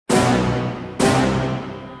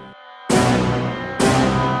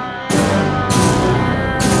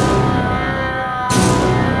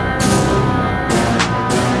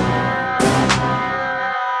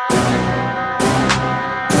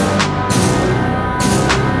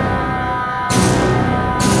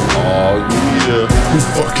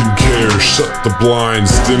shut the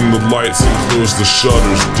blinds, dim the lights and close the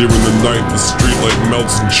shutters. During the night the streetlight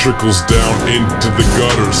melts and trickles down into the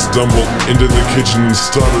gutter. Stumble into the kitchen and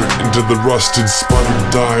stutter into the rusted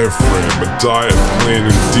sputtered diaphragm. A diet plan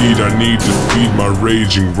indeed, I need to feed my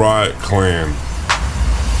raging Riot Clan.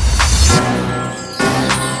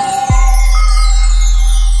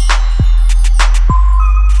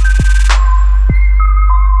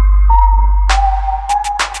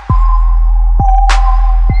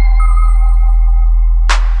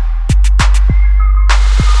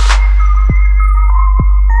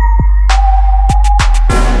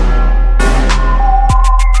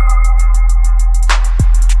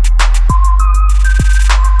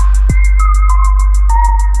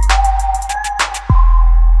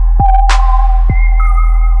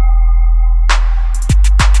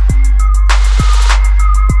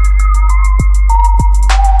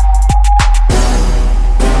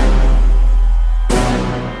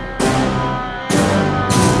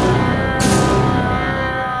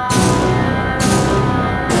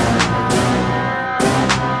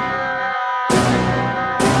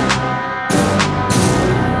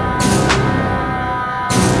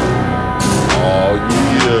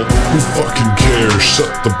 Who fucking cares?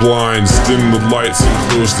 Shut the blinds, dim the lights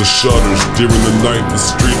and close the shutters. During the night the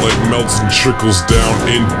streetlight melts and trickles down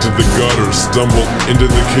into the gutter. Stumble into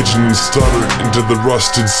the kitchen and stutter into the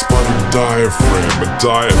rusted sputtered diaphragm. A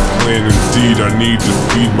diet plan indeed, I need to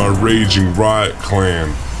feed my raging Riot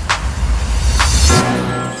Clan.